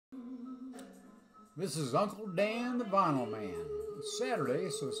This is Uncle Dan the Vinyl Man. It's Saturday,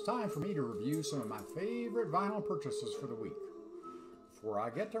 so it's time for me to review some of my favorite vinyl purchases for the week. Before I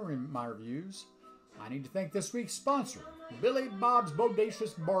get to my reviews, I need to thank this week's sponsor, Billy Bob's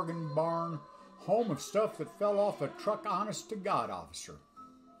Bodacious Bargain Barn, home of stuff that fell off a truck honest-to-God officer.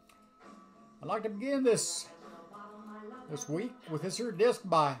 I'd like to begin this week with this here disc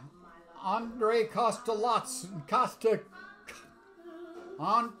by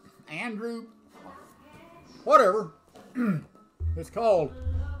Andrew, whatever. It's called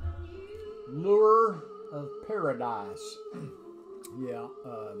Lure of Paradise. Yeah,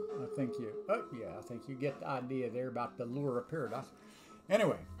 I think you get the idea there about the Lure of Paradise.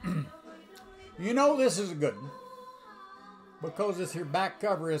 Anyway, you know this is a good one because this here back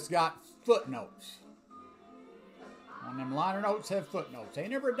cover has got footnotes. On them liner notes have footnotes.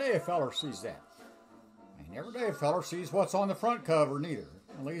 Ain't every day a feller sees that. Ain't every day a feller sees what's on the front cover neither.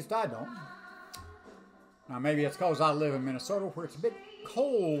 At least I don't. Now maybe it's because I live in Minnesota where it's a bit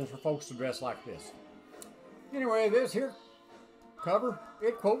cold for folks to dress like this. Anyway, this here cover,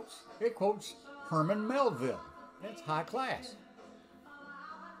 it quotes Herman Melville. That's high class.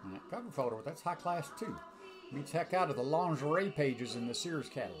 And that cover photo, that's high class too. Beats heck out of the lingerie pages in the Sears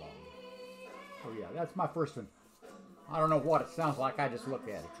catalog. Oh yeah, that's my first one. I don't know what it sounds like, I just look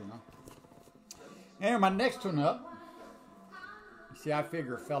at it, you know. And my next one up, you see, I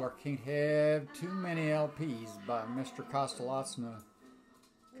figure a feller can't have too many LPs by Mr. Kostelanetz and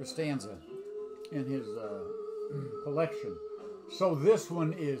Costanza in his collection. So this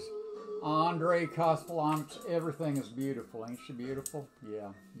one is Andre Kostelanetz. Everything is beautiful. Ain't she beautiful?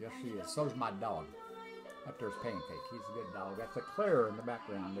 Yeah, yes she is. So's my dog. Up there's Pancake. He's a good dog. That's a Claire in the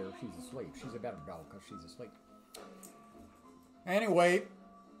background there. She's asleep. She's a better dog because she's asleep. Anyway,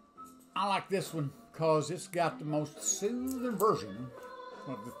 I like this one because it's got the most soothing version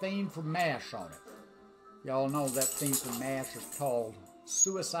of the theme from MASH on it. Y'all know that theme from MASH is called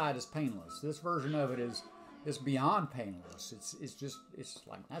Suicide is Painless. This version of it is beyond painless. It's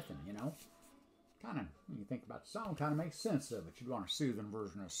like nothing, you know. Kind of, when you think about the song, kind of makes sense of it. You'd want a soothing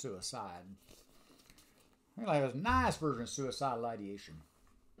version of suicide. I like a nice version of suicidal ideation.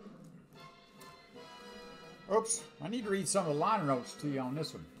 Oops, I need to read some of the liner notes to you on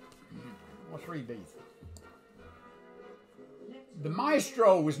this one. Let's read these. The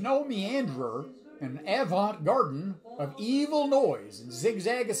maestro was no meanderer, an avant-garden of evil noise and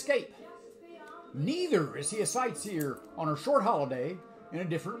zigzag escape. Neither is he a sightseer on a short holiday in a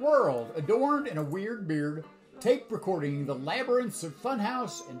different world, adorned in a weird beard, tape recording the labyrinths of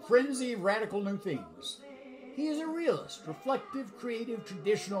funhouse and frenzy of radical new themes. He is a realist, reflective, creative,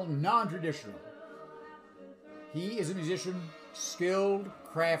 traditional, non-traditional. He is a musician, skilled,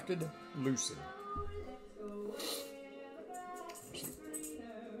 crafted, lucid.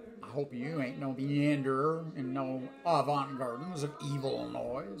 I hope you ain't no meanderer and no avant-gardens of evil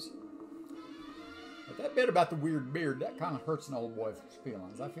noise. But that bit about the weird beard, that kind of hurts an old boy's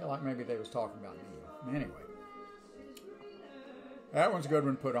feelings. I feel like maybe they was talking about me. Anyway. That one's a good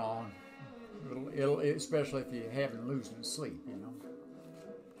one to put on. Especially if you haven't losing sleep, you know.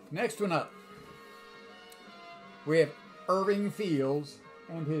 Next one up. We have Irving Fields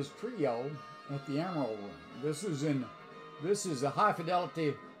and his trio at the Emerald Room. This is a high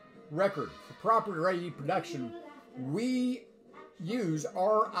fidelity record. For proper rated production, we use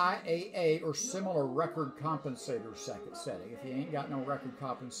RIAA or similar record compensator setting. If you ain't got no record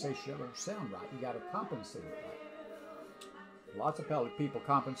compensation, it won't sound right. You got to compensate it right. Lots of people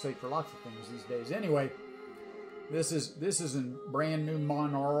compensate for lots of things these days. Anyway, this is in brand new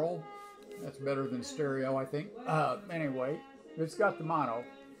monaural. That's better than stereo, I think. Anyway, it's got the mono.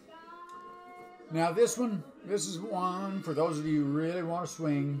 Now this is one for those of you who really want to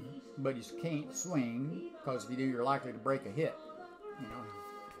swing, but you can't swing, because if you do, you're likely to break a hip. You know,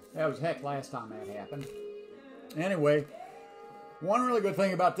 that was heck last time that happened. Anyway, one really good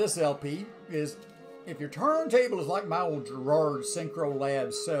thing about this LP is if your turntable is like my old Gerard Synchro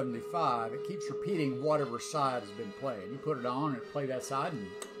Lab 75, it keeps repeating whatever side has been played. You put it on and play that side and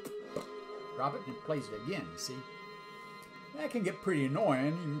drop it and it plays it again, you see. That can get pretty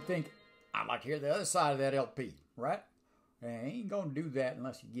annoying. You think, I'd like to hear the other side of that LP, right? I ain't going to do that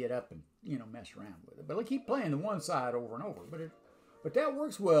unless you get up and, you know, mess around with it. But I keep playing the one side over and over. But that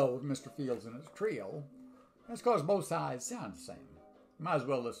works well with Mr. Fields and his trio. That's because both sides sound the same. Might as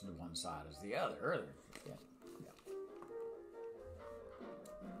well listen to one side as the other. Yeah.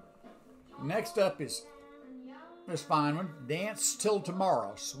 Next up is this fine one, Dance Till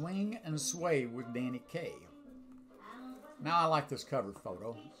Tomorrow, Swing and Sway with Danny Kaye. Now I like this cover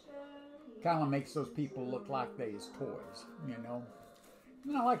photo. Kind of makes those people look like they is toys, you know.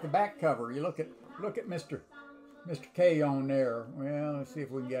 And I like the back cover. You look at Mr. Kaye on there. Well, let's see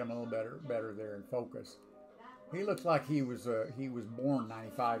if we can get him a little better there in focus. He looks like he was born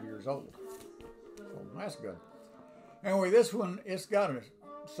 95 years old. So that's good. Anyway, this one, it's got a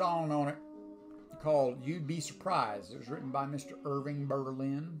song on it called "You'd Be Surprised." It was written by Mr. Irving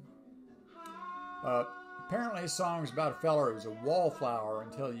Berlin. Apparently, this song is about a fella who's a wallflower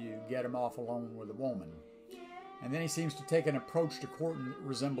until you get him off alone with a woman. And then he seems to take an approach to courting that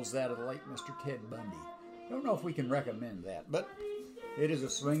resembles that of the late Mr. Ted Bundy. Don't know if we can recommend that, but it is a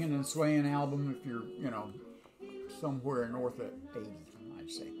swinging and swaying album if you're, somewhere north of 80,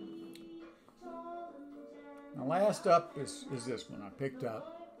 I'd say. Now, last up is this one I picked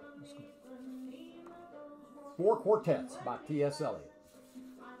up. 4 Quartets by T.S. Eliot.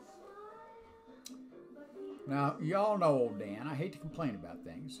 Now, y'all know old Dan. I hate to complain about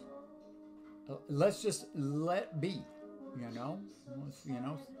things. Let's just let be,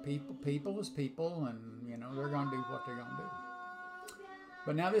 people is people, and, they're going to do what they're going to do.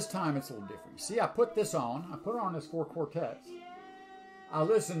 But now this time it's a little different. See, I put this on. I put on this 4 Quartets. I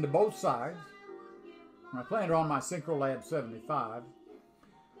listened to both sides. I played it on my Synchrolab 75,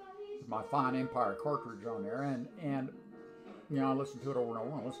 my Fine Empire cartridge on there, and I listened to it over and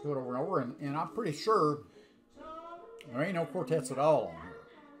over, and listened to it over and over, and I'm pretty sure there ain't no quartets at all on here.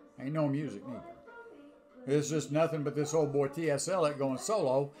 Ain't no music neither. It's just nothing but this old boy T.S. Eliot going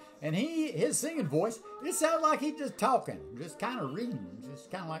solo, and his singing voice, it sounds like he's just talking, just kind of reading,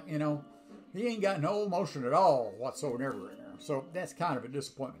 just kind of like, he ain't got no emotion at all whatsoever in there. So that's kind of a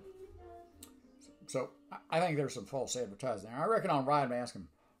disappointment. So I think there's some false advertising there. I reckon I'll write and ask him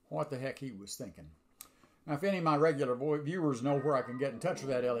what the heck he was thinking. Now, if any of my regular viewers know where I can get in touch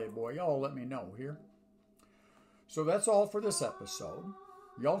with that Eliot boy, y'all let me know here. So that's all for this episode.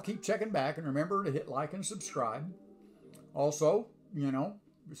 Y'all keep checking back, and remember to hit like and subscribe. Also,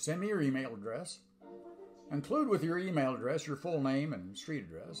 send me your email address. Include with your email address your full name and street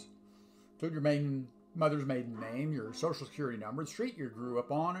address. Include your mother's maiden name, your social security number, the street you grew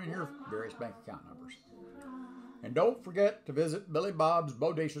up on, and your various bank account numbers. And don't forget to visit Billy Bob's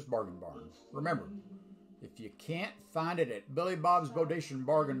Bodacious Bargain Barn. Remember, if you can't find it at Billy Bob's Bodacious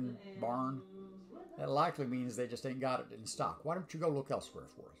Bargain Barn, that likely means they just ain't got it in stock. Why don't you go look elsewhere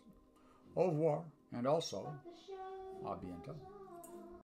for it? Au revoir, and also, à bientôt.